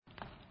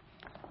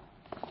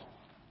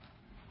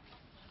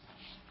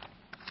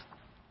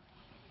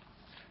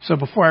So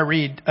before I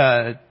read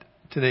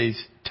today's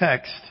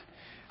text,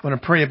 I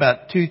want to pray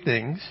about two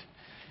things.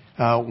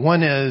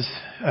 One is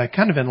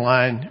kind of in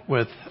line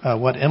with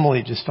what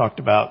Emily just talked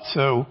about.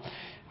 So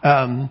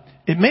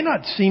it may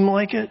not seem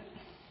like it.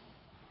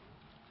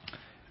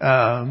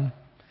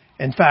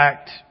 In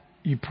fact,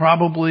 you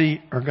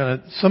probably are going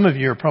to, some of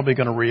you are probably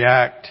going to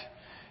react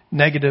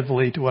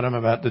negatively to what I'm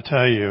about to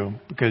tell you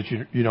because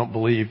you don't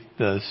believe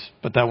this,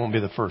 but that won't be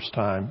the first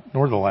time,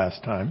 nor the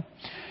last time.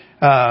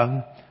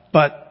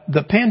 But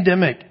the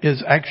pandemic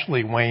is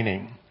actually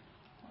waning.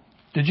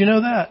 Did you know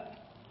that?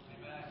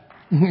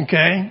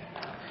 Okay.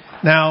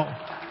 Now,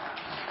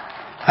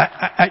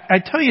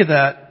 I tell you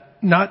that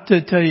not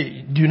to tell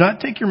you, do not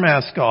take your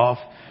mask off.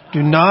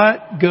 Do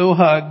not go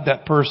hug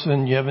that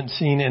person you haven't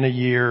seen in a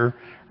year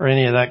or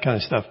any of that kind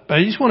of stuff. But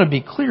I just want to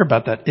be clear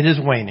about that. It is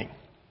waning.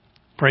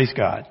 Praise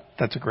God.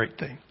 That's a great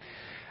thing.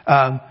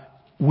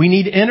 We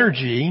need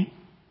energy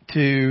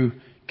to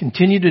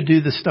continue to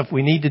do the stuff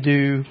we need to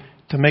do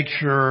to make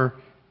sure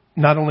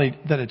not only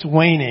that it's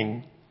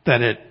waning,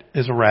 that it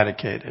is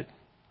eradicated.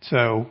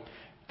 So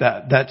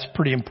that's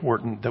pretty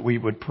important that we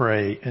would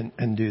pray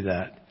and do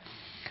that.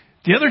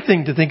 The other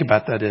thing to think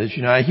about that is,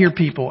 I hear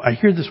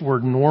this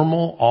word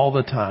normal all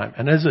the time,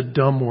 and it's a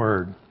dumb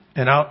word.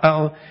 And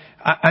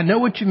I know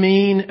what you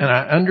mean, and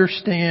I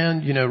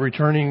understand,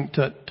 returning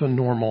to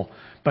normal.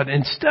 But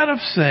instead of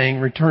saying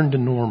return to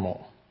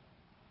normal,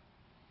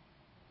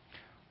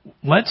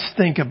 let's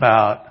think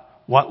about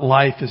what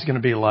life is going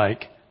to be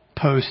like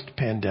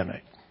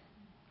post-pandemic.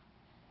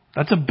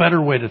 That's a better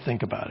way to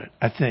think about it,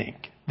 I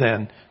think,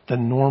 than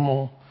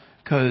normal.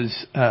 Because,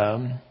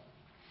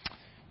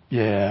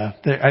 there's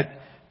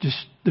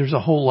a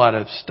whole lot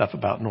of stuff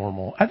about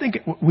normal. I think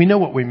we know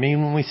what we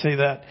mean when we say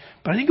that,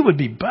 but I think it would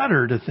be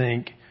better to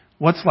think,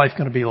 what's life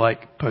going to be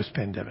like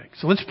post-pandemic?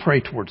 So let's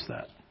pray towards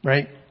that,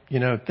 right?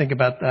 Think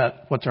about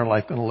that. What's our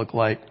life going to look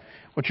like?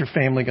 What's your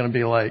family going to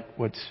be like?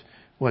 What's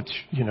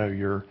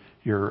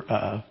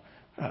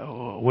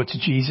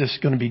Jesus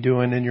going to be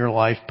doing in your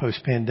life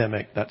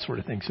post-pandemic? That sort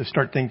of thing. So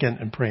start thinking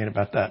and praying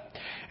about that.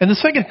 And the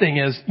second thing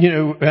is,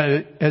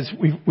 as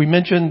we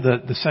mentioned,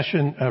 the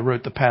session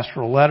wrote the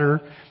pastoral letter.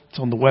 It's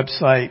on the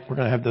website. We're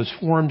going to have those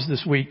forums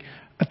this week.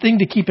 A thing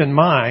to keep in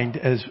mind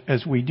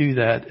as we do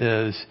that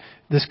is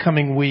this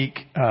coming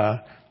week,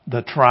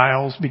 the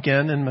trials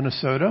begin in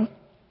Minnesota.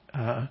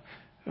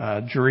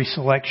 Jury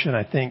selection,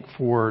 I think,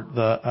 for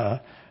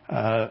the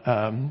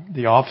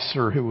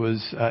officer who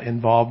was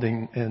involved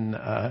in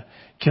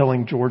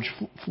killing George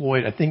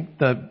Floyd. I think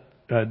the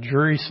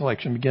jury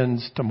selection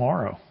begins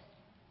tomorrow.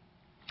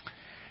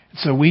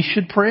 So we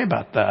should pray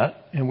about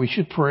that, and we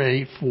should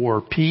pray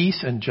for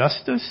peace and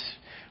justice.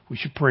 We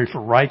should pray for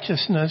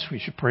righteousness. We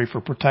should pray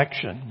for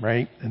protection,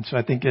 right? And so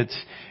I think it's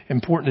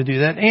important to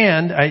do that.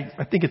 And I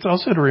think it's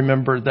also to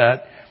remember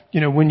that,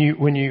 when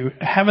you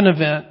have an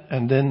event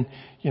and then,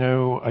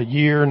 a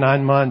year,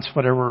 9 months,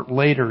 whatever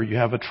later, you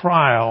have a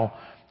trial,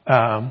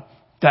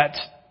 that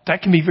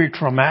can be very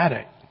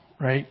traumatic,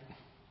 right?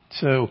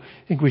 So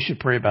I think we should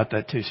pray about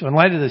that too. So in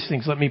light of these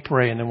things, let me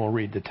pray and then we'll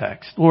read the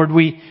text. Lord,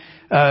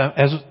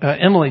 as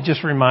Emily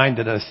just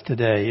reminded us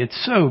today, it's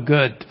so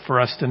good for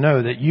us to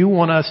know that you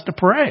want us to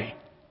pray.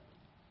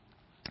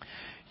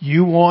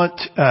 You want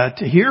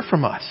to hear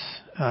from us.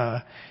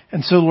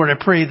 And so, Lord, I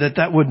pray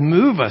that would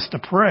move us to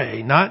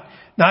pray, not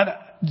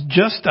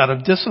just out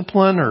of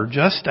discipline or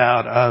just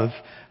out of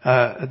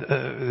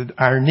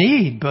our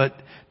need, but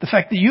the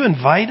fact that you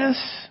invite us,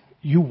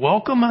 you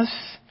welcome us,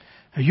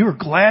 you are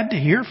glad to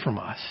hear from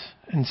us.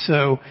 And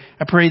so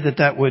I pray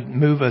that would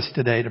move us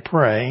today to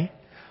pray.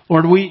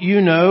 Lord, we've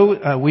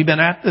been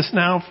at this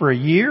now for a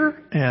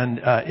year, and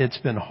it's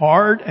been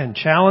hard and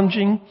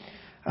challenging.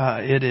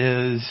 It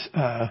is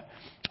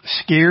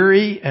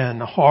scary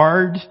and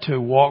hard to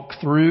walk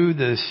through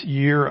this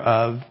year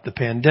of the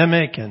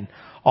pandemic and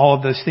all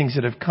of those things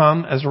that have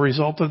come as a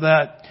result of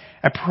that.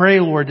 I pray,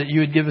 Lord, that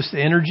you would give us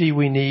the energy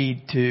we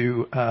need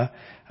to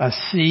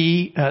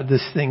see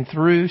this thing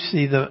through,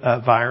 see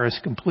the virus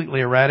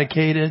completely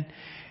eradicated.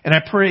 And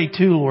I pray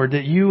too, Lord,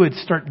 that you would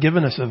start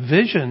giving us a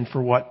vision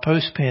for what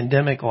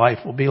post-pandemic life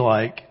will be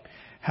like,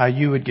 how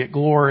you would get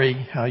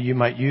glory, how you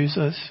might use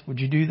us.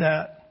 Would you do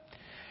that?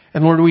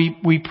 And Lord,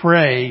 we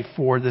pray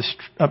for this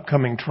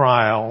upcoming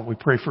trial. We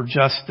pray for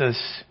justice.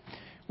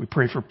 We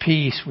pray for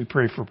peace. We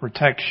pray for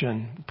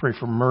protection. We pray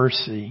for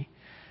mercy.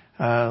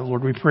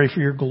 Lord, we pray for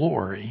your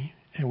glory.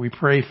 And we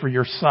pray for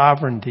your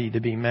sovereignty to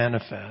be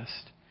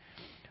manifest.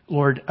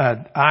 Lord,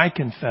 I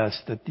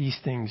confess that these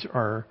things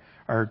are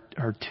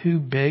too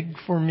big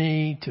for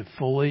me to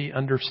fully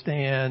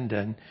understand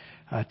and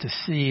to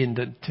see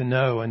and to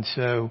know. And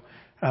so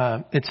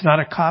it's not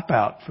a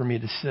cop-out for me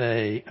to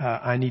say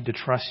I need to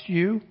trust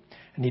you.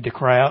 I need to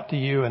cry out to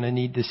you, and I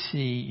need to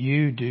see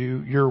you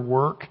do your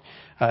work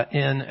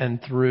in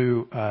and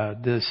through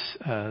this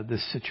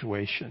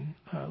situation.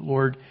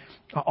 Lord,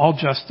 all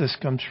justice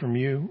comes from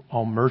you.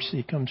 All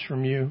mercy comes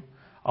from you.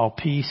 All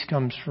peace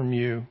comes from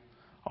you.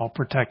 All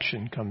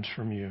protection comes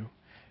from you.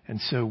 And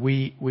so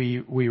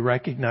we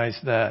recognize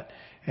that,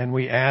 and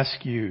we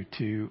ask you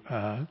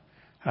to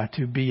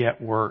be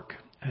at work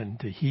and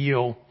to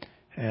heal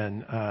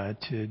and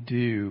to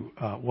do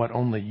what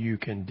only you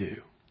can do.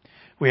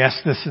 We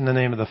ask this in the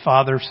name of the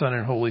Father, Son,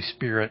 and Holy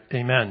Spirit.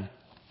 Amen.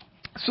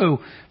 So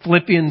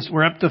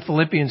we're up to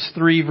Philippians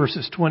 3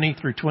 verses 20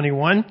 through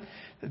 21.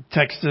 The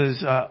text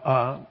is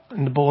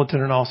in the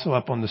bulletin and also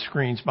up on the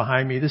screens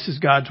behind me. This is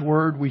God's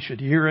Word. We should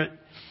hear it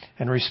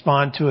and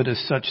respond to it as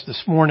such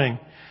this morning.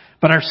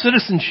 But our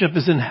citizenship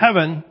is in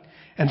heaven,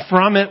 and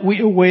from it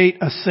we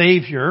await a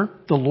Savior,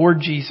 the Lord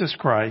Jesus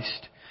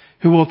Christ,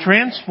 who will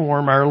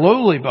transform our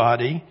lowly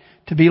body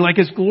to be like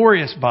His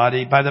glorious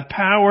body by the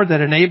power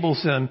that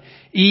enables Him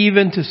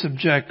even to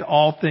subject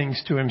all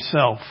things to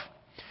Himself.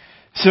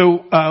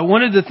 So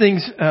one of the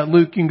things,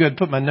 Luke, you can go ahead and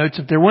put my notes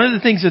up there. One of the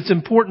things that's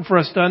important for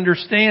us to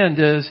understand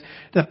is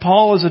that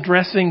Paul is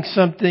addressing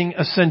something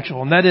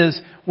essential, and that is,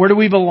 where do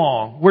we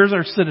belong? Where's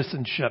our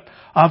citizenship?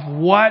 Of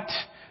what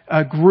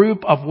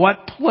group, of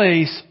what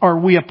place are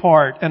we a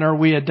part and are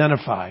we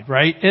identified,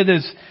 right?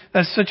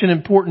 That's such an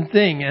important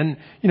thing. And,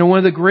 one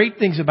of the great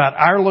things about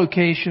our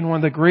location, one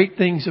of the great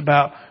things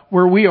about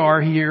where we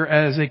are here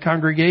as a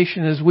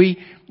congregation is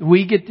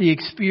we get the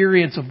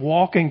experience of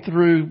walking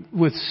through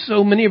with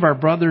so many of our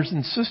brothers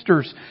and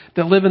sisters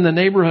that live in the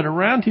neighborhood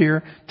around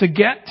here to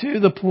get to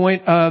the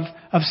point of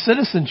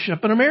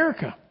citizenship in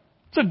America.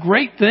 It's a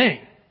great thing.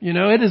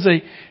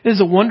 It is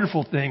a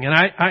wonderful thing.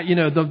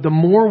 And the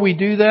more we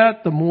do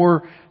that, the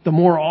more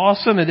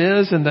awesome it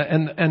is.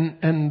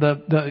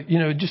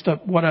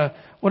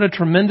 What a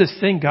tremendous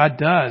thing God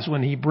does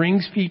when He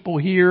brings people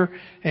here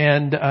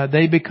and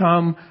they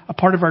become a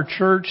part of our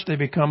church. They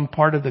become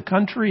part of the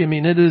country. I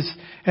mean, it is,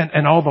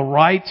 and all the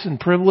rights and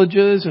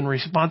privileges and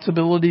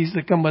responsibilities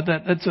that come with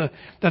that.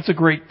 That's a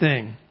great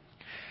thing.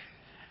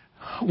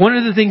 One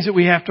of the things that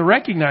we have to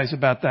recognize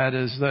about that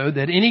is, though,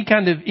 that any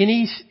kind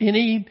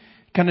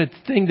of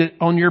thing that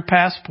on your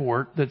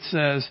passport that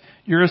says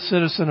you're a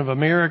citizen of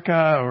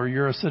America, or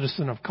you're a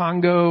citizen of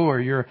Congo, or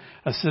you're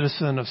a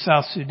citizen of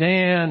South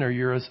Sudan, or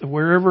you're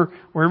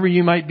wherever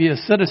you might be a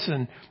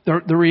citizen,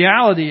 the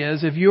reality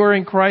is, if you are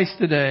in Christ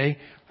today,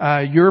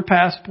 your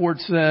passport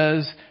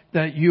says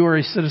that you are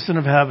a citizen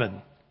of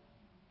heaven.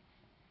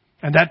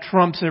 And that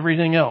trumps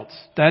everything else.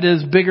 That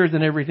is bigger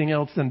than everything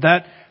else. And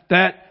that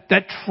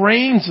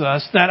trains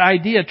us, that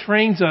idea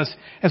trains us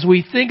as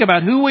we think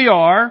about who we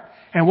are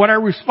and what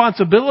our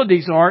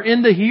responsibilities are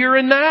in the here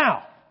and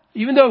now.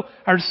 Even though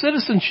our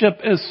citizenship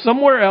is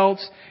somewhere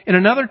else, in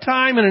another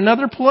time, in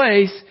another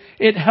place,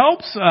 it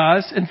helps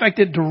us, in fact,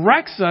 it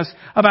directs us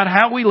about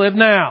how we live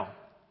now.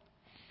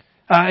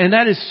 And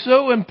that is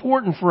so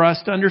important for us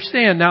to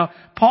understand. Now,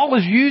 Paul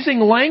is using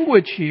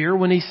language here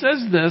when he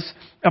says this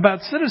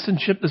about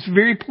citizenship that's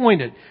very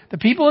pointed. The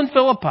people in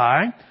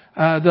Philippi,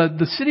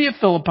 the city of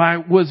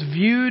Philippi was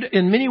viewed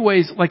in many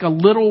ways like a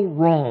little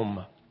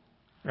Rome.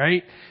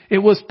 Right? It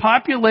was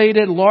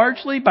populated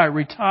largely by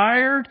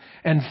retired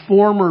and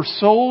former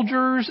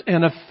soldiers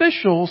and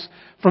officials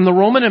from the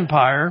Roman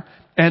Empire,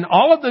 and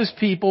all of those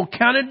people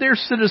counted their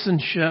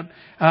citizenship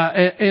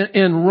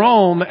in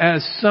Rome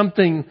as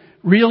something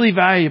really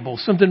valuable,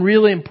 something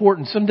really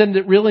important, something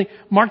that really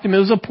marked them. It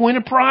was a point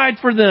of pride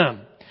for them.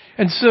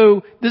 And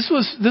so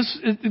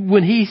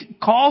when he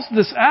calls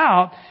this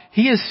out,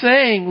 he is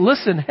saying,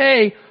 listen,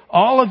 hey,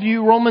 all of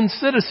you Roman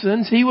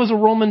citizens, he was a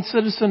Roman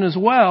citizen as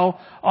well,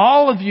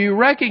 all of you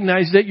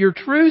recognize that your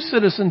true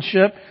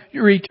citizenship,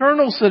 your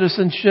eternal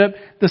citizenship,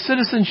 the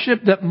citizenship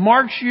that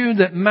marks you,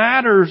 that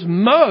matters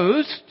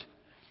most,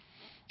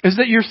 is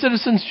that your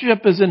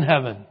citizenship is in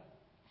heaven.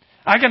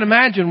 I can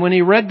imagine when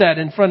he read that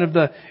in front of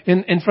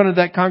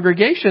that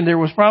congregation, there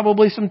was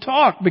probably some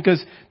talk,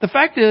 because the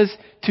fact is,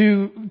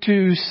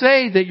 to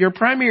say that your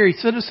primary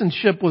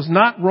citizenship was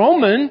not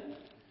Roman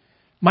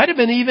might have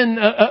been even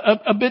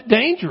a bit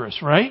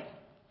dangerous, right?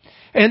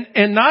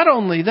 And not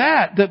only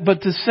that,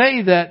 but to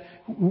say that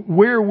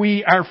where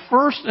our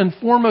first and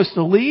foremost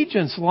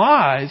allegiance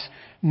lies,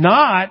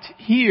 not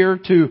here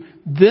to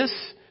this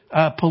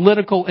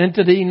political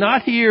entity,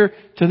 not here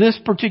to this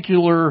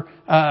particular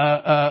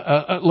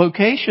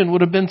location,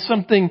 would have been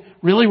something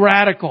really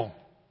radical,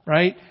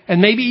 right? And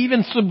maybe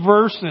even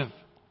subversive.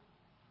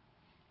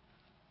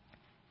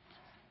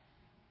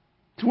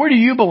 So where do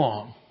you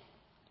belong?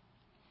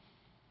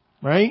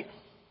 Right?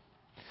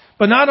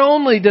 But not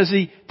only does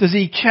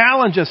he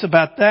challenge us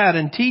about that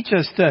and teach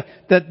us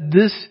that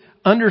this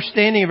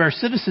understanding of our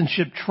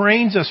citizenship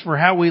trains us for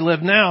how we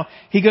live now,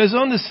 he goes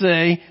on to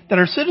say that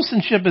our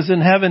citizenship is in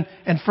heaven,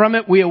 and from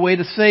it we await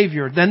a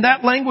Savior. Then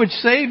that language,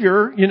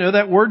 Savior,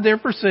 that word there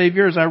for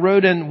Savior, as I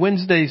wrote in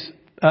Wednesday's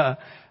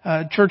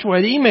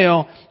church-wide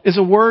email, is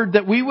a word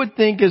that we would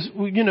think is,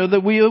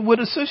 that we would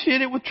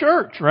associate it with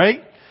church,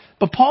 right?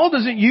 But Paul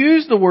doesn't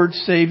use the word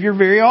Savior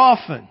very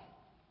often.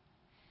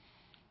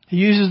 He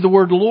uses the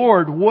word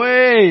Lord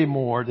way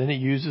more than he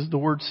uses the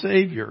word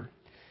Savior.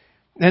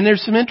 And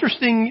there's some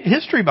interesting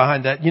history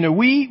behind that.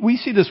 We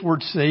see this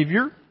word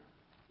Savior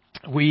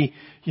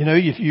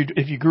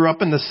If you grew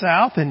up in the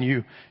South and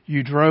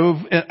you drove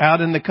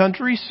out in the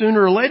country,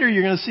 sooner or later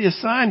you're going to see a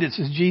sign that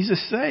says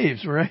Jesus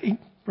saves, right?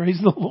 Praise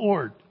the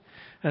Lord.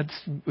 That's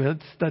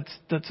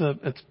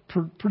a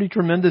pretty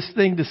tremendous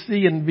thing to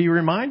see and be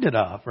reminded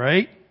of,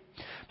 right?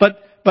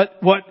 But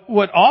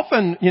what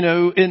often,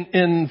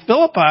 in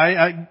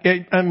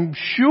Philippi, I'm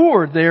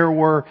sure there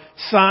were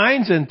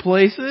signs and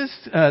places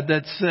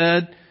that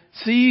said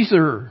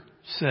Caesar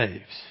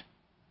saves.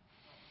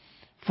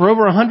 For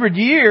over 100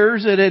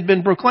 years, it had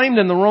been proclaimed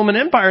in the Roman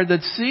Empire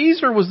that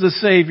Caesar was the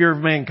savior of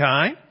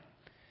mankind.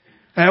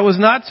 That was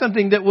not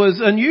something that was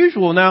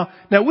unusual. Now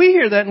we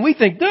hear that and we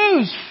think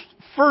those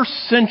first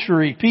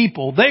century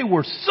people, they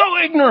were so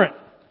ignorant.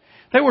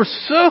 They were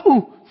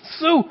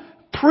so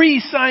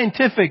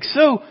pre-scientific,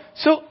 so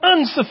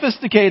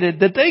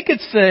unsophisticated that they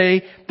could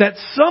say that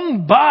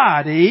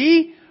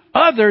somebody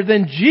other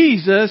than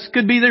Jesus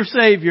could be their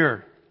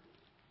savior.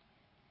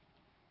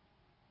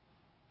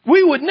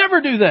 We would never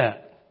do that.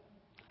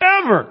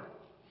 Ever.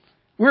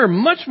 We're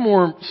much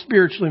more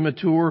spiritually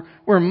mature.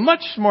 We're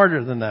much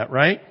smarter than that,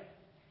 right?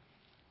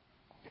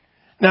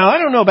 Now, I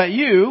don't know about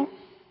you,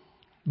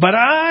 but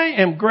I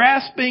am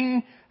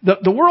grasping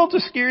the world's a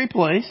scary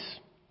place.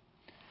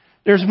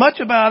 There's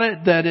much about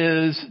it that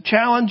is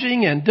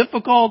challenging and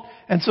difficult,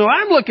 and so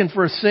I'm looking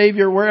for a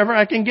savior wherever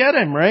I can get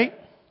him, right?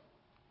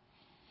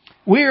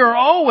 We are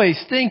always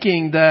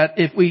thinking that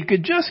if we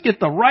could just get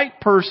the right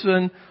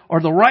person or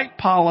the right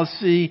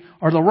policy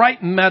or the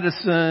right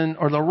medicine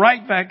or the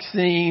right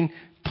vaccine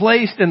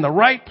placed in the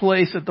right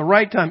place at the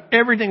right time,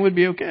 everything would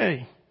be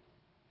okay.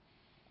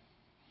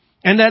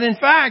 And that in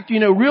fact,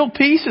 real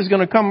peace is going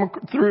to come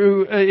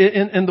through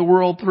in the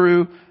world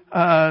through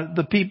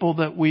the people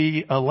that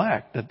we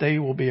elect, that they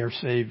will be our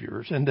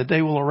saviors and that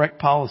they will erect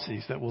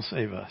policies that will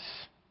save us.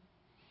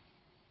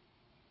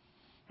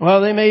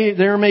 Well,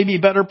 there may be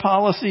better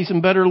policies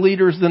and better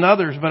leaders than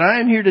others, but I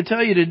am here to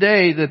tell you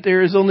today that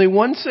there is only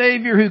one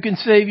Savior who can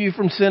save you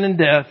from sin and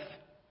death.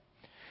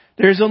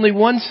 There's only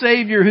one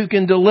Savior who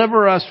can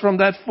deliver us from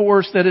that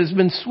force that has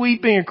been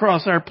sweeping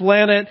across our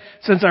planet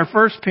since our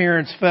first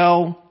parents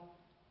fell.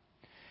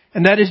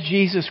 And that is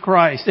Jesus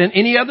Christ. And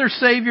any other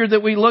Savior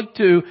that we look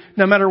to,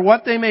 no matter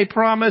what they may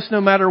promise,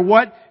 no matter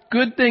what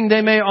good thing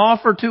they may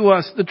offer to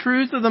us, the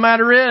truth of the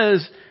matter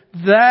is,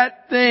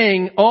 that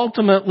thing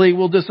ultimately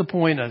will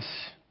disappoint us.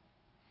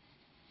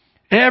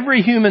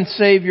 Every human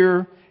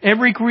Savior,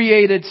 every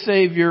created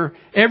Savior,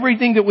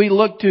 everything that we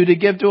look to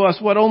give to us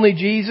what only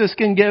Jesus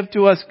can give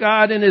to us,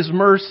 God in His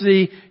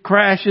mercy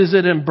crashes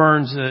it and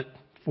burns it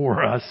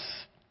for us.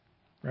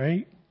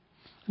 Right?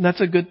 And that's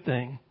a good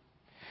thing.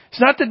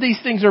 It's not that these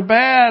things are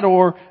bad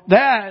or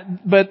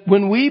that, but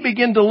when we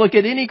begin to look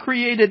at any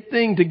created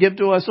thing to give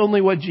to us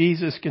only what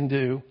Jesus can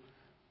do,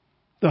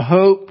 the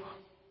hope,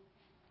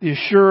 the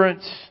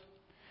assurance,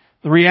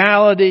 the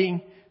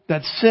reality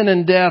that sin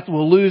and death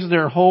will lose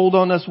their hold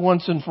on us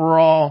once and for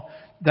all,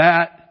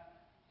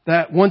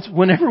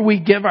 whenever we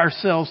give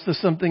ourselves to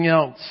something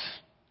else,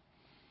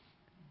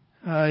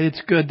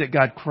 it's good that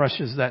God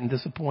crushes that and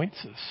disappoints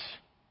us.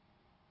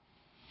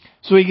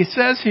 So He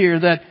says here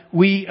that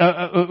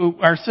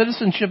our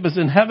citizenship is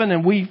in heaven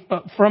and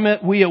from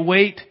it we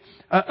await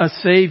a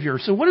Savior.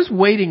 So what does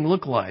waiting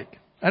look like?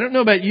 I don't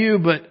know about you,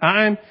 but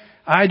I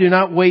do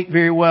not wait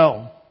very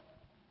well.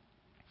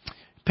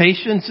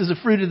 Patience is a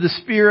fruit of the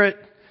Spirit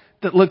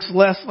that looks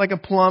less like a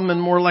plum and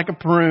more like a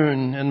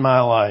prune in my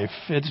life.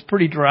 It's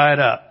pretty dried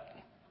up.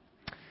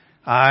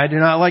 I do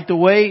not like to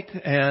wait,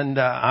 and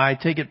I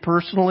take it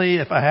personally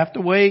if I have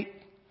to wait.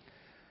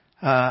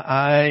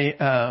 I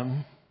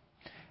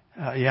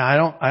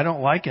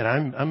don't like it.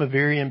 I'm a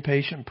very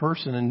impatient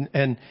person,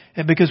 and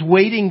because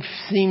waiting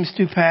seems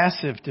too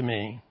passive to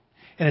me,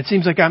 and it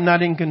seems like I'm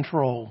not in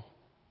control,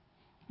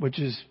 which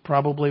is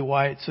probably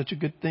why it's such a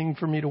good thing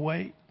for me to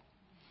wait.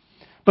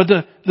 But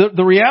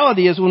the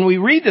reality is when we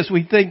read this,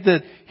 we think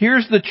that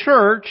here's the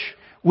church,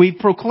 we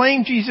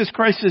proclaim Jesus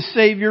Christ as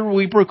Savior,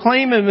 we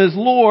proclaim Him as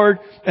Lord,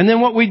 and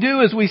then what we do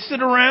is we sit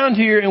around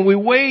here and we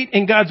wait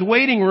in God's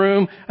waiting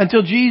room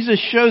until Jesus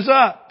shows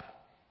up.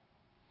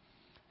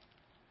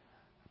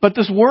 But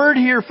this word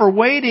here for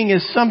waiting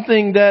is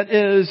something that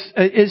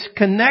is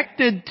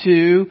connected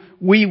to,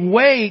 we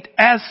wait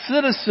as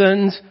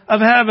citizens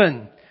of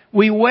heaven.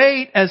 We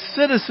wait as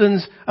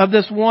citizens of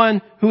this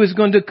one who is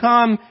going to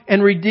come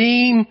and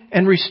redeem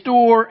and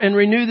restore and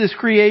renew this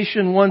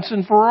creation once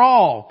and for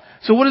all.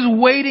 So what does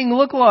waiting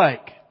look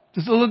like?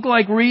 Does it look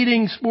like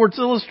reading Sports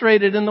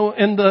Illustrated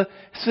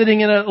sitting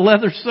in a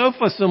leather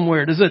sofa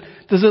somewhere? Does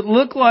it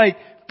look like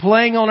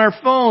playing on our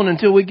phone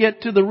until we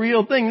get to the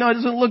real thing? No, it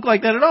doesn't look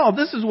like that at all.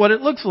 This is what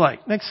it looks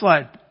like. Next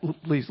slide,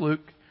 please,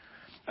 Luke.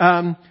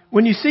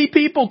 When you see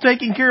people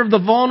taking care of the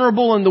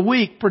vulnerable and the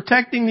weak,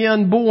 protecting the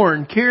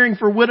unborn, caring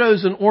for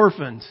widows and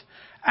orphans,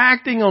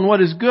 acting on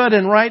what is good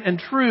and right and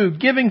true,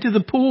 giving to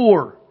the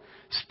poor,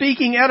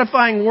 speaking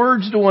edifying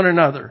words to one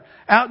another,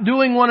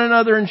 outdoing one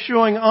another and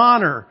showing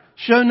honor,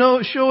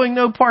 showing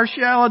no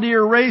partiality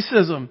or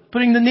racism,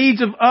 putting the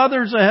needs of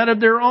others ahead of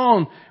their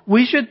own,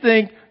 we should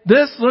think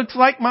this looks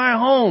like my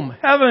home,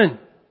 heaven.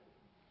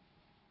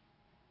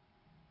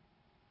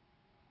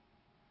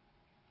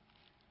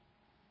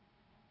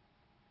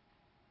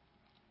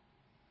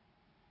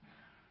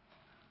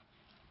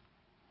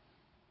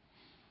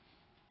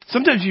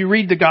 Sometimes you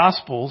read the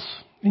Gospels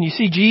and you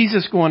see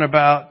Jesus going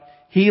about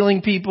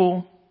healing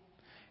people,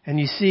 and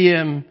you see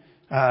Him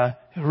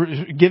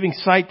giving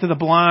sight to the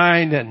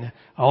blind and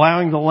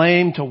allowing the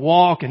lame to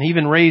walk and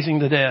even raising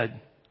the dead.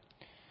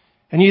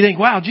 And you think,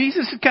 wow,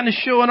 Jesus is kind of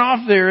showing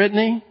off there, isn't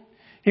He?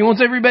 He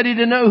wants everybody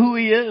to know who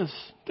He is,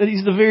 that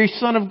He's the very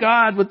Son of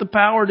God with the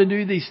power to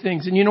do these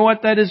things. And you know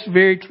what? That is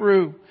very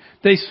true.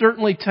 They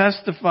certainly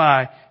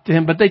testify to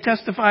Him, but they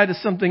testify to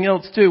something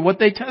else too. What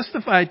they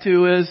testify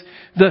to is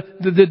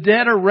the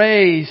dead are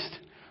raised,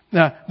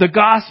 the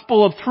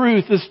gospel of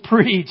truth is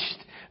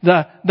preached,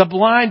 the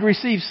blind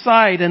receive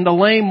sight, and the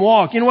lame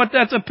walk. You know what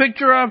that's a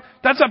picture of?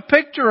 That's a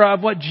picture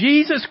of what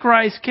Jesus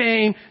Christ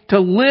came to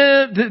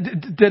live,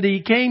 that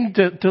He came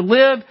to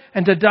live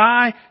and to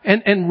die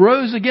and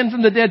rose again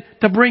from the dead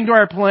to bring to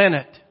our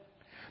planet.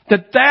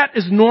 That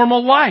is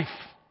normal life.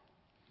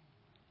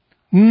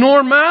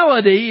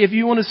 Normality, if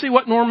you want to see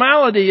what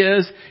normality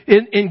is,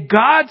 in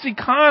God's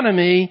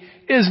economy,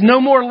 is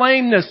no more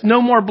lameness,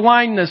 no more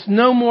blindness,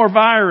 no more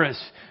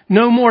virus,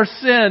 no more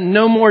sin,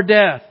 no more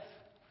death.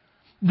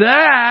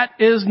 That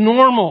is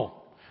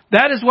normal.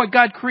 That is what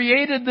God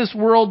created this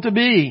world to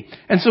be.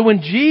 And so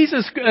when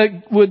Jesus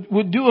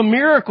would do a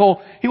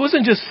miracle, He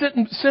wasn't just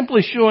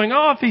simply showing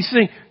off. He's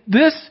saying,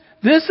 this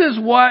is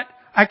what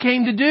I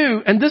came to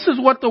do, and this is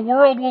what the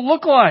world will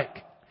look like.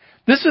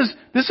 This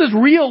is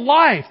real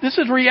life. This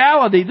is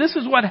reality. This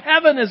is what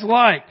heaven is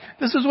like.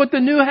 This is what the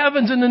new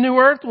heavens and the new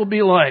earth will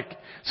be like.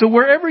 So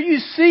wherever you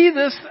see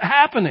this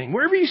happening,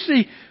 wherever you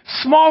see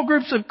small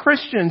groups of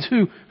Christians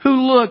who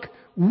look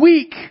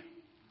weak,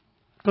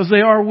 because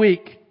they are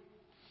weak,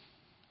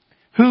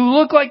 who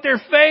look like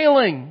they're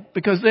failing,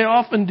 because they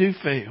often do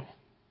fail.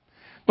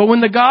 But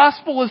when the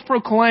gospel is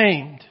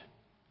proclaimed,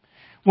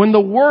 when the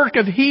work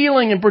of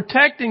healing and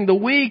protecting the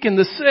weak and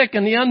the sick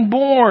and the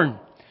unborn,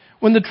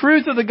 when the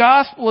truth of the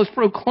gospel is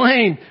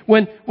proclaimed,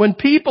 when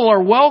people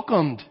are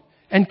welcomed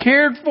and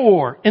cared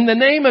for in the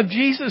name of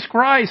Jesus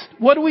Christ,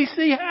 what do we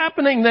see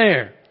happening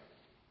there?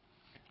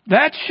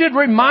 That should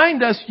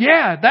remind us,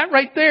 yeah, that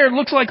right there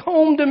looks like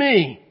home to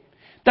me.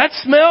 That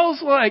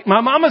smells like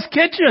my mama's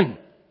kitchen.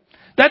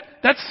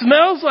 That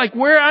smells like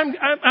where I'm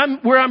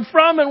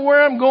from and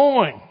where I'm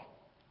going.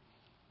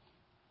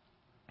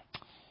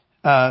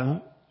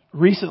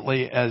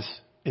 Recently, as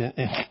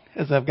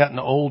I've gotten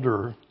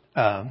older,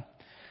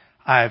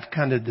 I've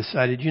kind of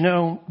decided,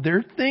 there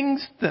are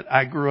things that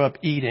I grew up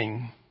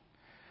eating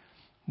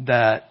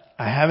that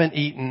I haven't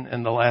eaten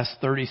in the last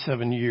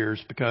 37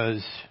 years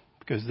because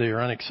they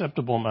are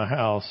unacceptable in my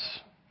house,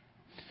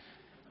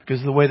 because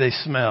of the way they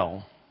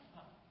smell.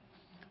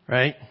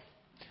 Right?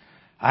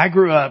 I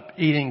grew up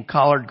eating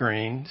collard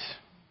greens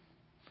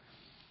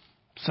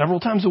several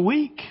times a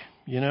week,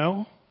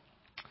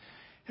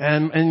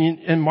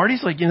 And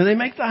Marty's like, they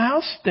make the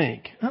house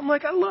stink. And I'm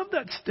like, I love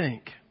that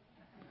stink.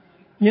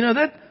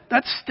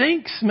 That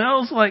stink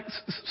smells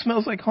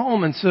like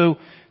home. And so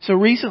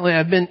recently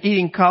I've been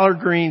eating collard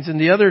greens, and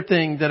the other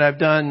thing that I've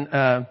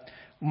done,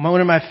 one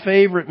of my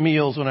favorite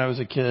meals when I was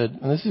a kid,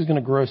 and this is going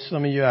to gross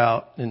some of you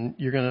out, and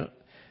you're going to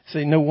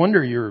say, no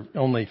wonder you're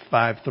only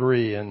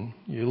 5'3" and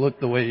you look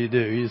the way you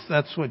do.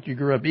 That's what you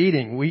grew up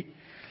eating.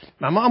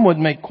 My mom would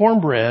make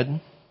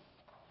cornbread,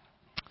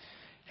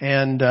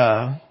 and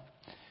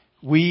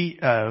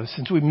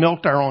since we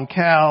milked our own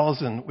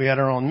cows and we had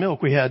our own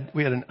milk, we had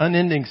an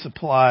unending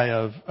supply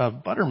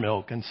of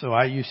buttermilk. And so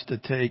I used to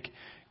take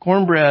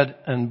cornbread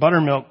and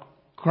buttermilk,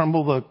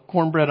 crumble the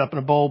cornbread up in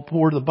a bowl,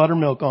 pour the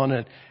buttermilk on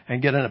it,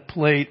 and get in a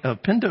plate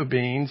of pinto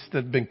beans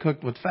that had been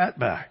cooked with fat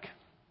back.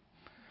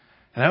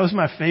 And that was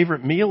my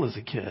favorite meal as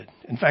a kid.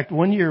 In fact,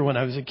 one year when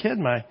I was a kid,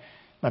 my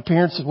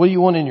parents said, what do you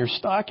want in your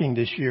stocking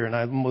this year? And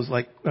I was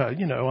like, I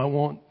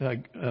want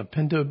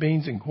pinto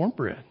beans and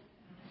cornbread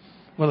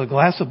with a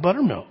glass of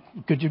buttermilk.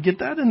 Could you get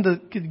that in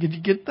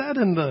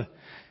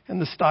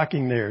the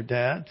stocking there,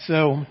 Dad?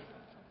 So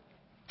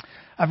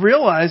I've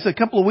realized a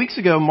couple of weeks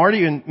ago,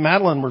 Marty and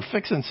Madeline were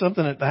fixing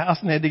something at the house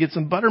and they had to get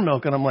some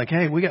buttermilk. And I'm like,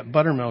 hey, we got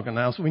buttermilk in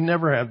the house. We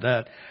never have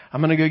that.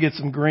 I'm going to go get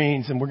some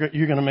greens, and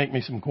you're going to make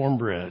me some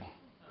cornbread.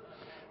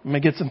 I'm going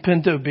to get some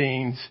pinto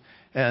beans,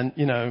 and,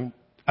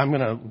 I'm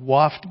going to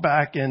waft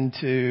back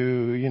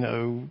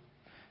into,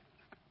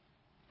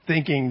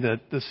 thinking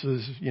that this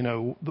is,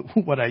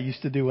 what I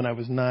used to do when I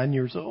was 9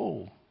 years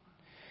old.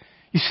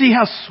 You see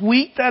how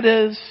sweet that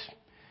is?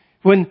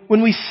 When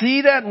we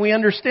see that and we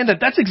understand that,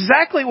 that's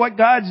exactly what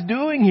God's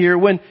doing here.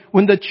 When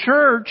the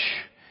church,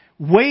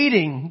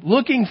 waiting,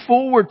 looking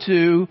forward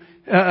to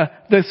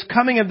this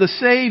coming of the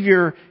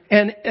Savior,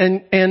 and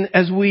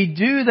as we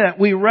do that,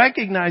 we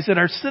recognize that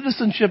our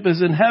citizenship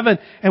is in heaven,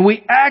 and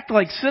we act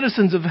like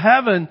citizens of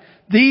heaven.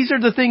 These are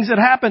the things that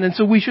happen. And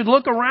so we should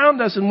look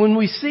around us, and when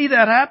we see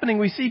that happening,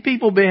 we see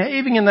people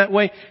behaving in that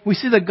way, we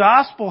see the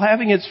gospel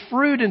having its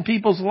fruit in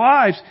people's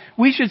lives,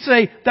 we should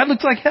say, that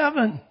looks like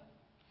heaven.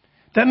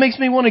 That makes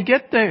me want to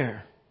get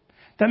there.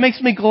 That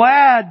makes me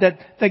glad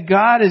that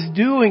God is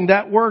doing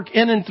that work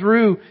in and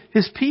through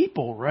His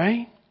people,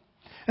 right?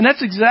 And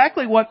that's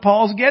exactly what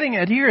Paul's getting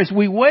at here as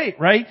we wait,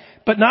 right?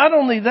 But not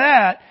only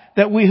that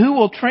who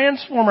will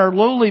transform our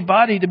lowly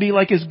body to be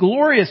like His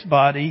glorious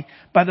body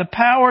by the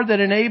power that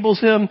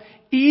enables Him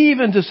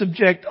even to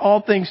subject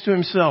all things to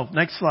Himself.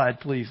 Next slide,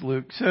 please,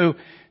 Luke. So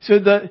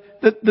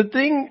the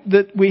thing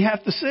that we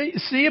have to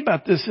see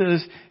about this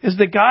is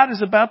that God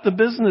is about the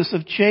business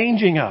of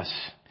changing us,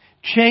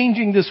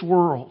 changing this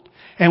world.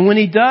 And when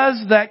He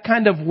does that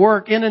kind of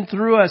work in and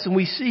through us, and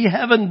we see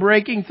heaven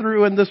breaking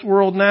through in this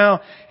world now,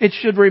 it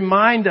should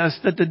remind us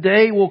that the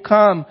day will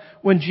come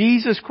when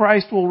Jesus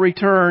Christ will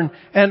return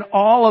and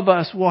all of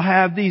us will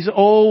have these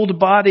old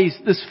bodies,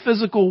 this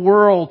physical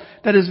world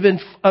that has been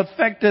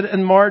affected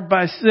and marred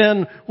by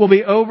sin will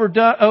be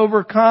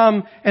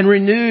overcome and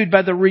renewed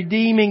by the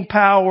redeeming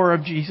power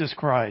of Jesus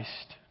Christ.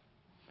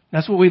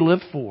 That's what we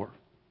live for.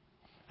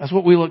 That's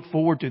what we look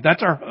forward to.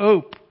 That's our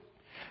hope.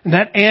 And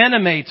that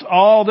animates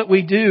all that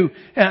we do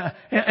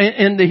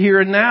in the here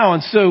and now.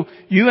 And so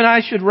you and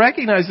I should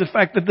recognize the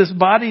fact that this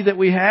body that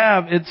we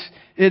have, it's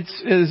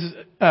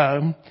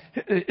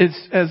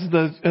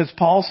as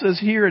Paul says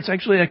here, it's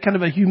actually a kind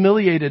of a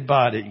humiliated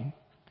body.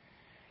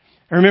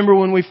 I remember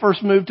when we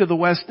first moved to the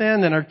West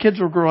End and our kids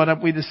were growing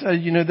up, we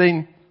decided,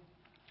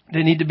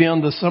 they need to be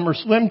on the summer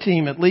swim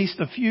team at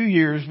least a few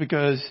years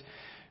because,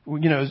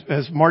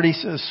 as Marty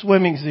says,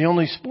 swimming's the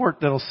only sport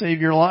that'll save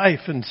your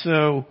life. And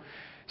so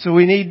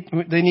they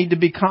need to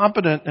be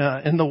competent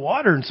in the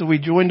water. And so we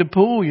joined a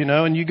pool,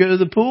 and you go to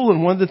the pool,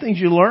 and one of the things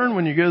you learn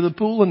when you go to the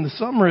pool in the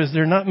summer is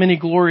there are not many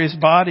glorious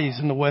bodies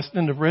in the West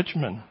End of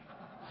Richmond.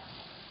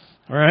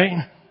 All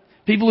right?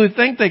 People who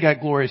think they got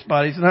glorious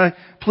bodies. And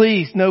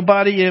please, no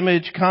body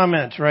image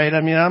comments, right?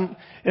 I mean,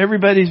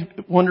 everybody's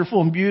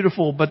wonderful and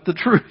beautiful, but the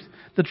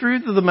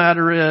truth of the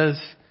matter is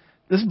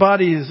this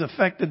body is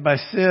affected by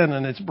sin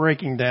and it's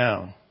breaking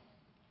down.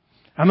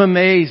 I'm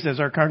amazed as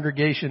our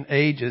congregation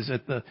ages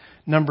at the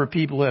number of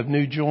people who have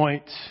new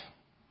joints,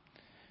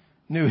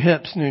 new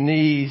hips, new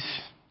knees,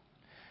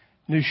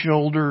 new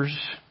shoulders,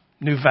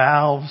 new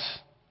valves.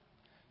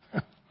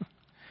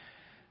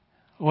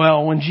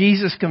 Well, when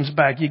Jesus comes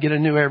back, you get a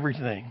new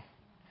everything,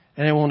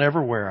 and it won't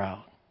ever wear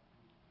out.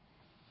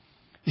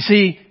 You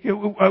see,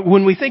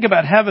 when we think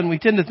about heaven, we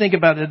tend to think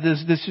about it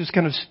as this just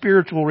kind of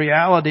spiritual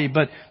reality,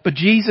 but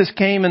Jesus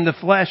came in the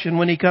flesh, and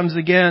when He comes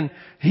again,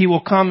 He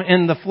will come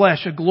in the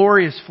flesh, a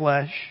glorious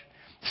flesh.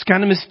 It's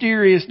kind of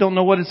mysterious, don't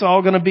know what it's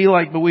all going to be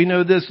like, but we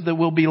know this, that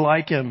we'll be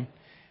like Him,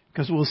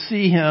 because we'll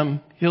see Him,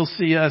 He'll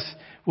see us,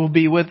 we'll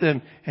be with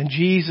Him. And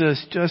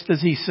Jesus, just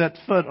as He set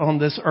foot on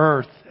this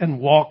earth and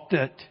walked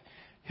it,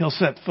 He'll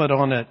set foot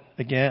on it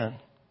again.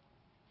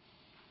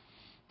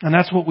 And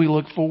that's what we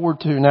look forward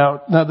to.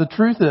 Now the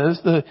truth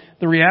is,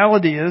 the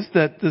reality is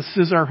that this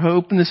is our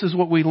hope and this is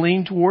what we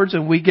lean towards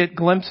and we get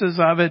glimpses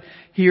of it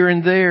here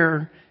and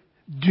there.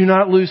 Do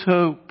not lose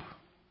hope.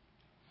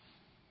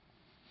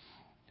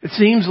 It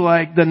seems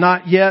like the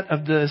not yet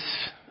of this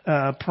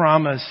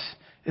promise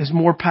is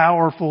more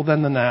powerful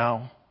than the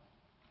now.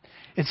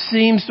 It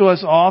seems to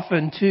us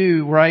often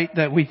too, right,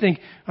 that we think,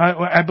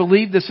 I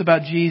believe this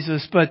about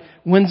Jesus, but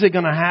when's it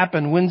going to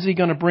happen? When's He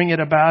going to bring it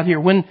about here?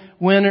 When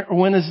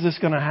is this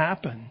going to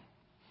happen?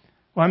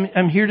 Well,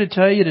 I'm here to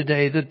tell you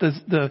today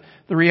that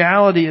the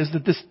reality is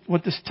that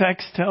what this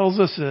text tells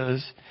us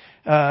is,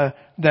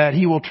 that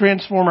He will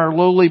transform our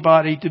lowly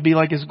body to be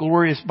like His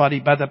glorious body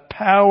by the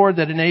power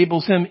that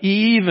enables Him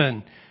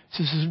even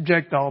to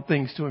subject all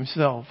things to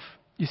Himself.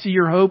 You see,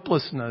 your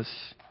hopelessness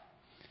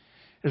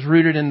is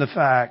rooted in the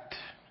fact,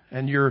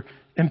 and your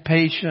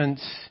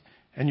impatience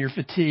and your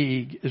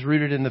fatigue is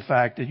rooted in the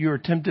fact that you are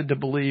tempted to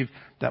believe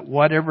that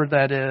whatever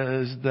that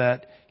is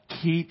that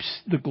keeps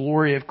the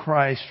glory of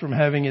Christ from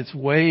having its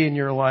way in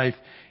your life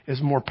is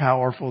more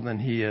powerful than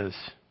He is.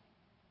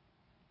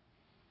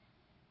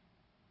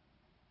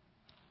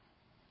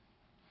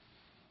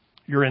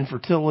 Your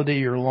infertility,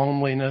 your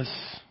loneliness,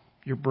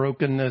 your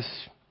brokenness,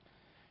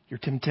 your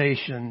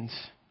temptations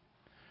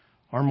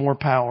are more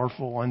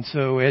powerful. And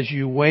so as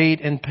you wait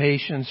in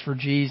patience for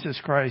Jesus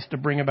Christ to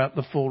bring about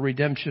the full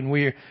redemption,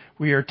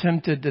 we are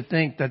tempted to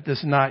think that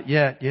this not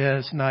yet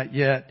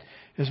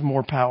is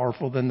more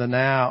powerful than the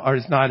now, or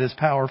is not as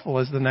powerful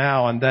as the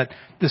now, and that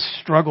this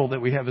struggle that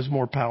we have is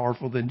more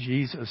powerful than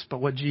Jesus. But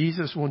what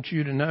Jesus wants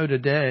you to know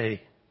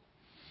today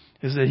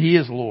is that He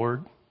is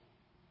Lord.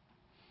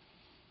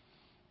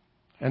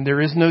 And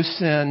there is no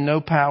sin, no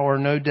power,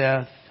 no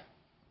death.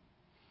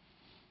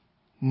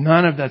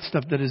 None of that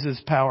stuff that is as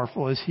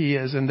powerful as He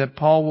is. And that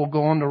Paul will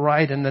go on to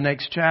write in the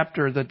next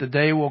chapter that the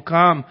day will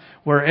come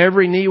where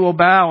every knee will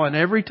bow and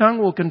every tongue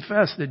will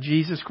confess that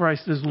Jesus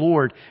Christ is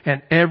Lord,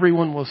 and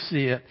everyone will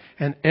see it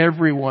and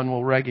everyone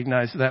will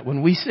recognize that.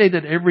 When we say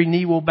that every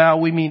knee will bow,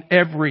 we mean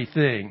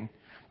everything.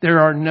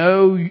 There are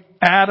no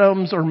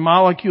atoms or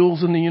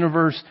molecules in the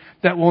universe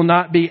that will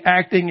not be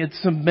acting in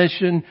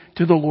submission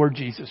to the Lord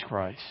Jesus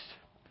Christ.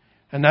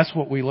 And that's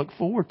what we look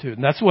forward to.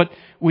 And that's what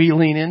we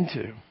lean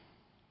into.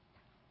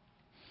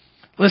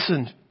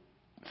 Listen,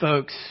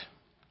 Folks,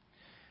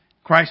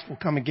 Christ will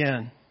come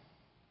again.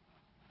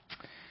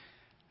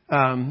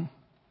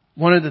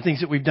 One of the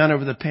things that we've done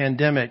over the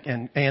pandemic,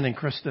 and Ann and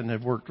Kristen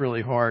have worked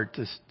really hard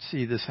to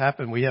see this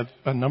happen. We have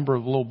a number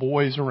of little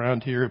boys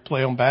around here who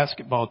play on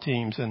basketball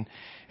teams, and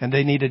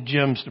they needed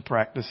gyms to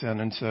practice in,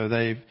 and so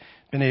they've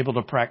been able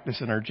to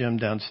practice in our gym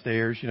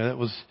downstairs. You know, that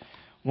was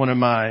one of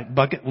my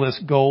bucket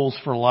list goals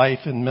for life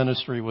and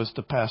ministry, was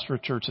to pastor a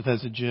church that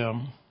has a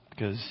gym,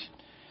 because,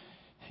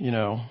 you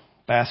know,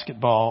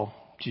 basketball,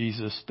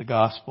 Jesus, the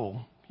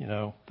gospel, you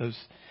know,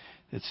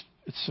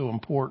 it's so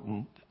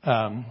important.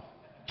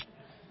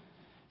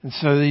 And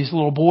so these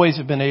little boys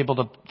have been able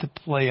to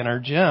play in our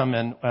gym,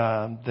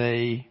 and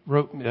they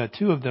wrote,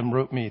 two of them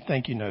wrote me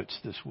thank you notes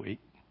this week.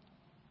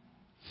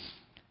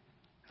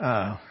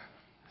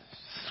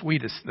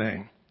 Sweetest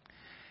thing.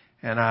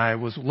 And I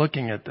was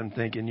looking at them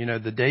thinking, you know,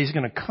 the day's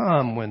going to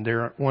come when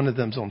one of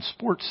them's on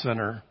Sports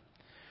Center,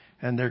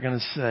 and they're going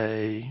to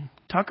say,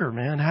 Tucker,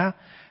 man,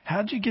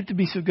 how'd you get to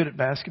be so good at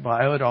basketball?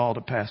 I owe it all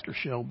to Pastor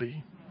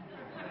Shelby.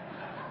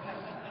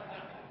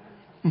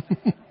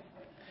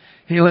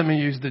 He let me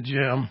use the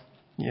gym,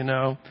 you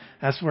know.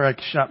 That's where I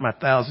shot my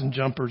 1,000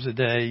 jumpers a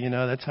day, you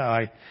know. That's how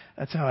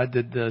I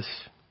did this.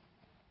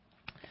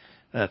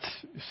 That's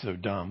so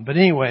dumb. But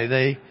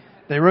anyway,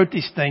 they wrote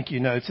these thank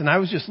you notes, and I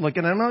was just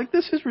looking at them. I'm like,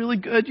 this is really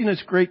good. You know,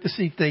 it's great to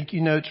see thank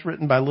you notes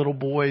written by little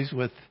boys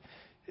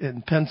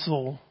in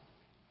pencil.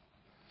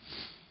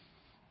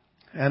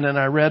 And then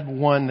I read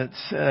one that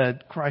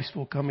said, Christ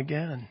will come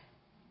again.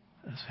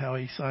 That's how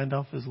he signed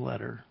off his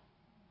letter.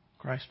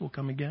 Christ will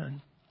come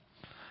again.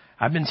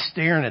 I've been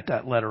staring at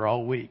that letter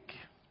all week.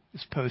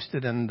 It's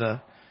posted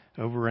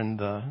over in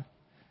the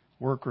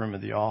workroom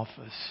of the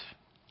office.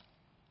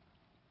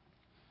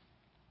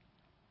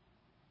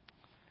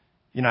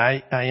 You know,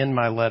 I end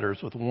my letters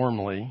with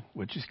warmly,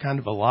 which is kind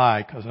of a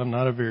lie because I'm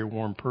not a very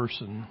warm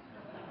person.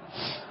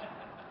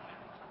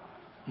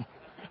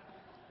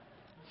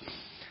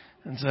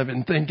 And so I've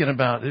been thinking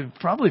about, it would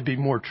probably be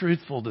more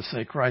truthful to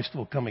say Christ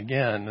will come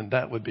again, and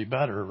that would be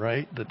better,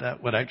 right?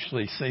 That would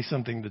actually say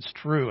something that's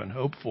true and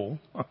hopeful,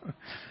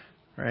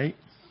 right?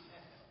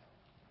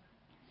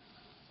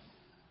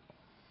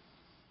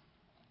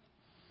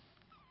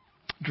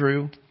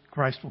 Drew,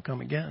 Christ will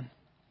come again.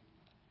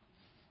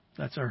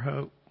 That's our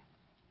hope.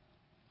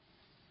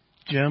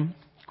 Jim,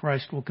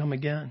 Christ will come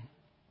again.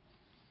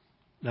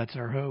 That's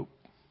our hope.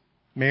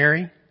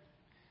 Mary,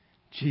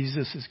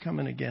 Jesus is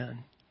coming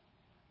again.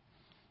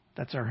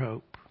 That's our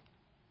hope.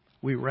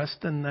 We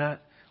rest in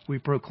that. We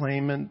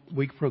proclaim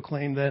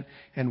that,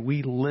 and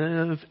we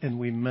live and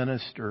we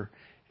minister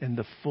in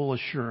the full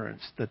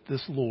assurance that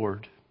this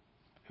Lord,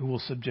 who will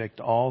subject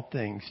all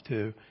things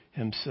to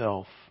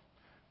himself,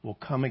 will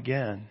come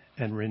again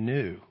and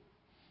renew.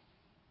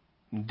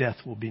 Death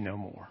will be no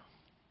more.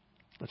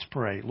 Let's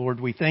pray. Lord,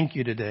 we thank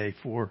you today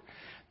for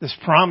this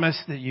promise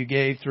that you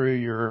gave through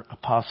your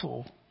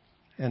apostle.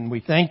 And we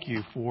thank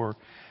you for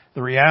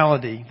the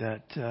reality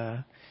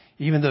that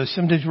even though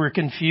sometimes we're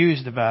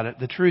confused about it,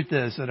 the truth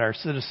is that our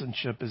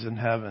citizenship is in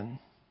heaven.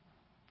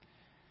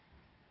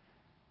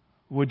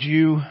 Would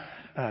you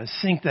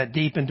sink that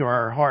deep into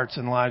our hearts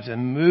and lives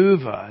and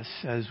move us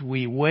as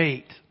we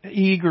wait,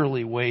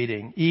 eagerly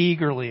waiting,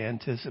 eagerly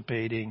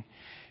anticipating,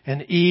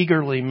 and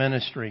eagerly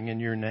ministering in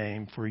your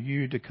name for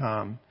you to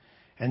come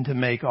and to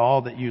make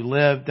all that you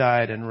lived,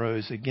 died, and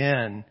rose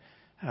again,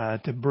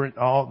 to bring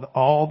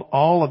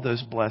all of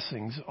those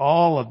blessings,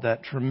 all of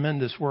that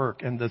tremendous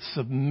work, and the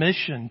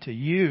submission to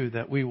you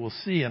that we will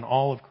see in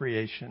all of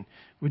creation.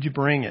 Would you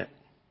bring it?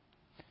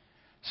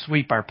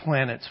 Sweep our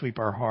planet, sweep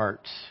our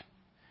hearts.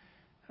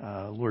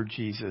 Lord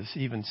Jesus,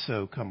 even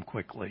so, come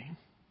quickly.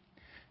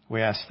 We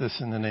ask this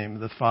in the name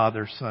of the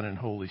Father, Son, and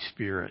Holy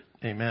Spirit.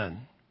 Amen.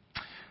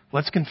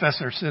 Let's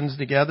confess our sins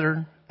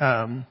together.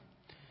 And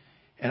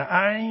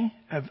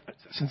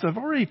since I've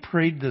already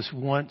prayed this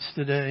once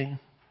today,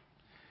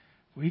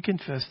 we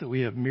confess that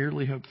we have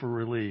merely hope for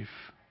relief,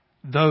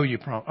 though you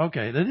promise.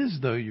 Okay, that is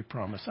though you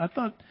promise. At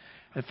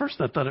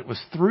first I thought it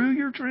was through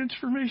your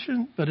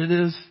transformation, but it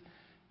is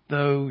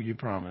though you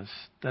promise.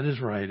 That is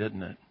right,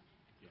 isn't it?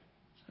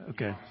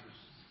 Okay.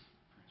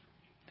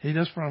 He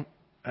does promise.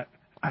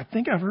 I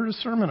think I've heard a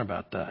sermon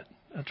about that.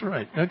 That's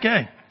right.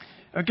 Okay.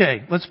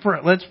 Let's pray.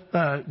 Let's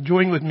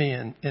join with me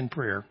in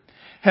prayer.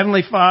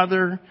 Heavenly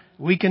Father,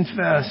 we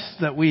confess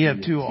that we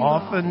have too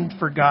often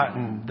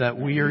forgotten that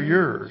we are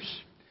yours.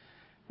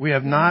 We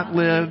have not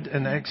lived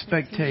in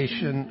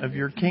expectation of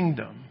your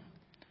kingdom.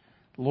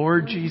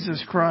 Lord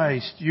Jesus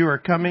Christ, you are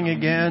coming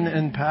again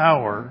in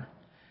power,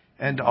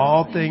 and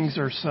all things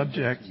are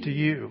subject to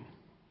you.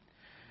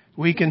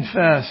 We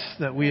confess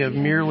that we have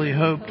merely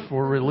hoped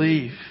for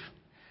relief,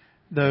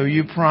 though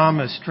you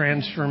promise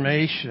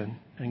transformation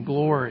and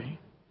glory.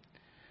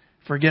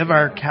 Forgive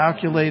our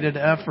calculated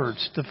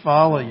efforts to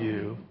follow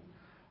you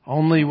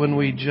only when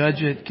we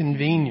judge it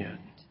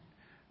convenient,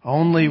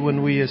 only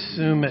when we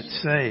assume it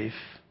safe,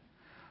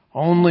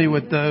 only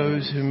with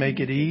those who make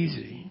it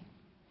easy.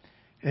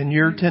 In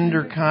your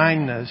tender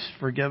kindness,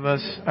 forgive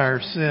us our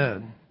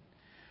sin.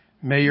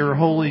 May your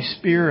Holy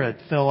Spirit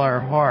fill our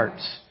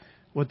hearts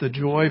with the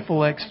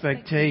joyful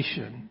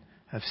expectation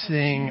of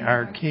seeing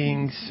our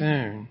King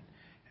soon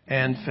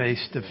and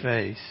face to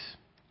face.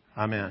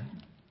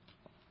 Amen.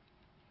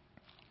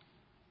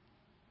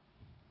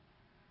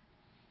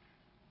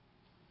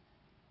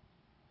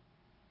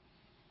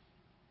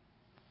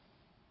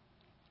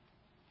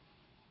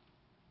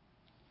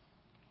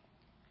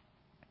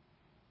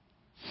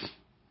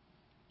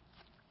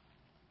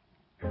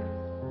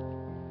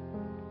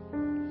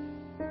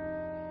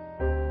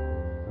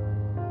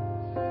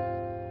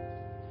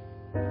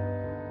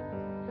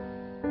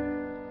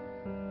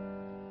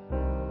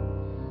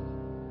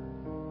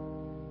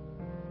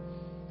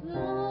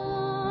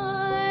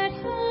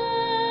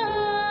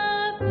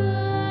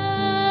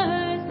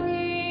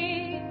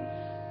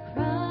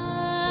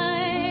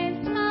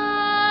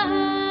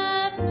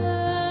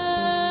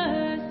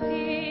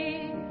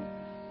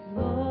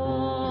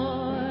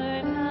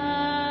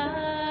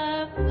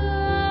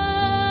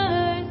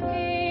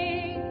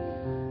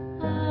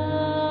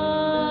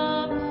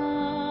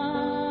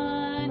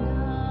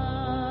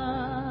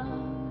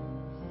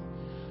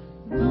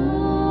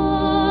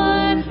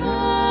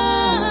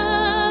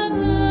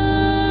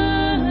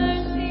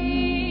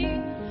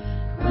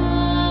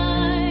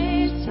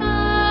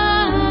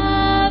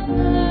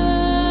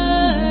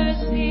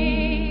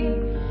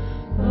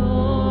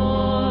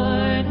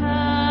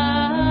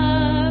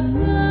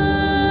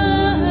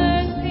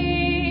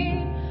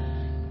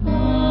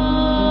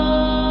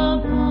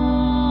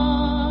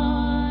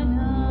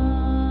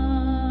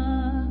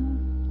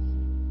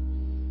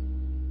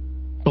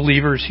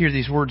 Believers, hear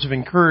these words of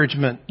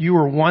encouragement. You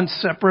were once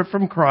separate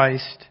from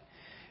Christ,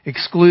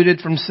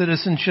 excluded from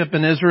citizenship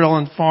in Israel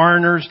and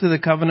foreigners to the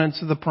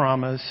covenants of the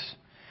promise,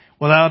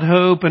 without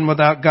hope and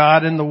without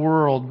God in the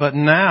world. But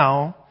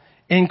now,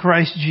 in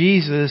Christ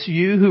Jesus,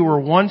 you who were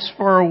once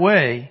far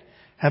away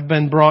have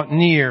been brought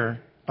near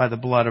by the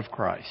blood of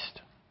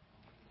Christ.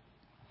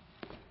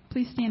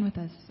 Please stand with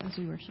us as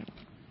we worship.